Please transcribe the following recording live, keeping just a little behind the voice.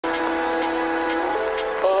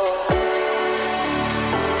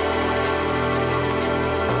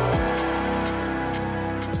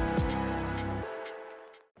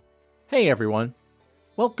Hey everyone,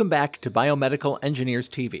 welcome back to Biomedical Engineers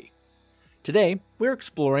TV. Today, we're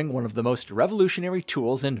exploring one of the most revolutionary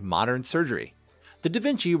tools in modern surgery, the Da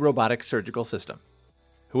Vinci robotic surgical system.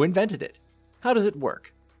 Who invented it? How does it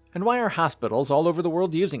work? And why are hospitals all over the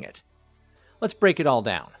world using it? Let's break it all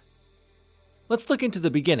down. Let's look into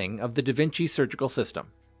the beginning of the Da Vinci surgical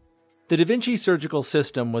system. The Da Vinci surgical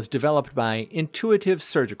system was developed by Intuitive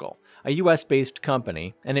Surgical, a US-based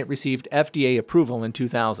company, and it received FDA approval in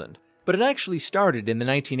 2000. But it actually started in the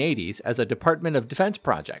 1980s as a Department of Defense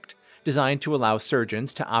project, designed to allow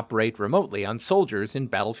surgeons to operate remotely on soldiers in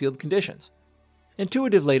battlefield conditions.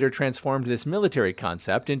 Intuitive later transformed this military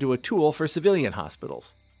concept into a tool for civilian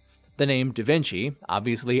hospitals. The name Da Vinci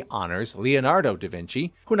obviously honors Leonardo da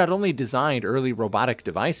Vinci, who not only designed early robotic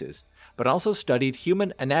devices, but also studied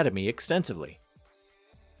human anatomy extensively.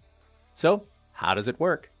 So, how does it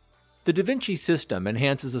work? The Da Vinci system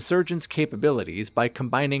enhances a surgeon's capabilities by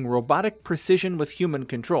combining robotic precision with human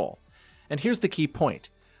control. And here's the key point.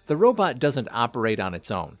 The robot doesn't operate on its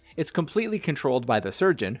own. It's completely controlled by the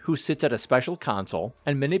surgeon, who sits at a special console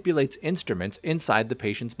and manipulates instruments inside the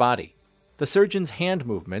patient's body. The surgeon's hand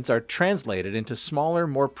movements are translated into smaller,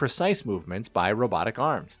 more precise movements by robotic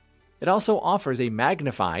arms. It also offers a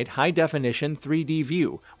magnified, high-definition 3D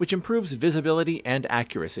view, which improves visibility and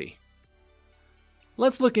accuracy.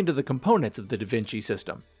 Let's look into the components of the Da Vinci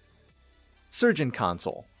system. Surgeon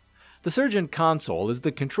Console. The surgeon console is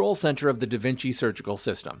the control center of the Da Vinci surgical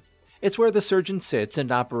system. It's where the surgeon sits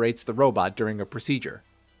and operates the robot during a procedure.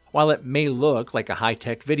 While it may look like a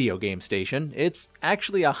high-tech video game station, it's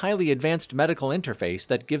actually a highly advanced medical interface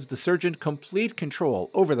that gives the surgeon complete control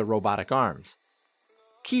over the robotic arms.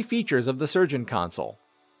 Key features of the surgeon console.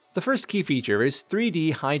 The first key feature is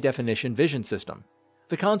 3D high-definition vision system.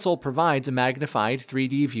 The console provides a magnified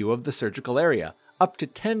 3D view of the surgical area, up to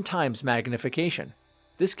 10 times magnification.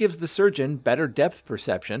 This gives the surgeon better depth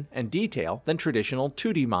perception and detail than traditional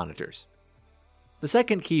 2D monitors. The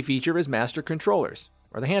second key feature is master controllers,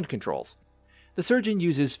 or the hand controls. The surgeon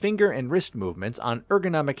uses finger and wrist movements on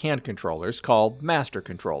ergonomic hand controllers called master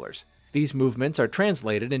controllers. These movements are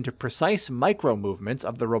translated into precise micro movements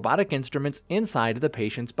of the robotic instruments inside the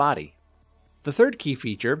patient's body. The third key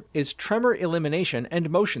feature is tremor elimination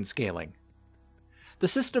and motion scaling. The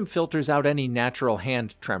system filters out any natural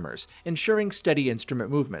hand tremors, ensuring steady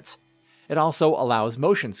instrument movements. It also allows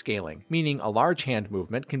motion scaling, meaning a large hand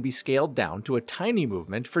movement can be scaled down to a tiny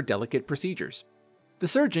movement for delicate procedures. The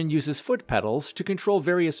surgeon uses foot pedals to control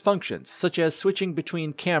various functions, such as switching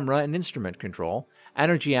between camera and instrument control,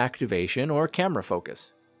 energy activation, or camera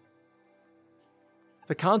focus.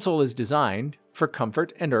 The console is designed for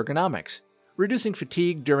comfort and ergonomics, reducing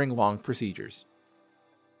fatigue during long procedures.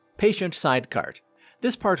 Patient side cart.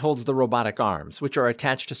 This part holds the robotic arms, which are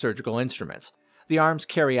attached to surgical instruments. The arms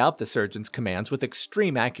carry out the surgeon's commands with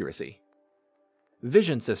extreme accuracy.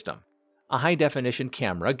 Vision system. A high-definition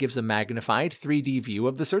camera gives a magnified 3D view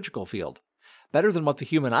of the surgical field, better than what the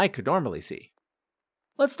human eye could normally see.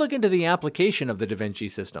 Let's look into the application of the Da Vinci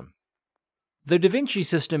system. The Da Vinci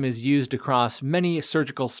system is used across many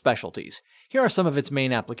surgical specialties. Here are some of its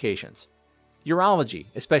main applications. Urology,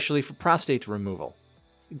 especially for prostate removal.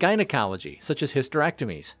 Gynecology, such as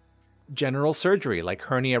hysterectomies. General surgery, like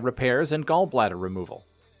hernia repairs and gallbladder removal.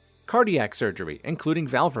 Cardiac surgery, including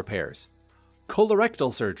valve repairs.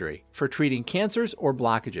 Colorectal surgery, for treating cancers or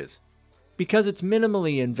blockages. Because it's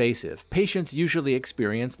minimally invasive, patients usually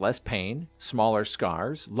experience less pain, smaller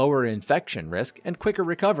scars, lower infection risk, and quicker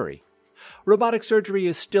recovery. Robotic surgery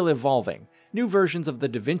is still evolving. New versions of the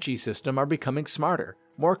Da Vinci system are becoming smarter,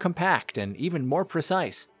 more compact, and even more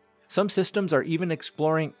precise. Some systems are even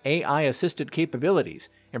exploring AI-assisted capabilities,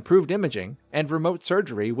 improved imaging, and remote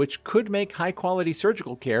surgery, which could make high-quality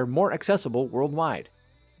surgical care more accessible worldwide.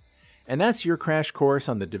 And that's your crash course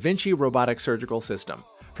on the Da Vinci robotic surgical system,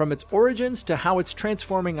 from its origins to how it's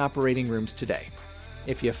transforming operating rooms today.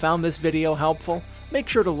 If you found this video helpful, make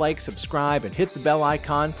sure to like, subscribe, and hit the bell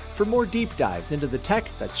icon for more deep dives into the tech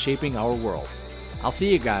that's shaping our world. I'll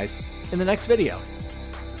see you guys in the next video.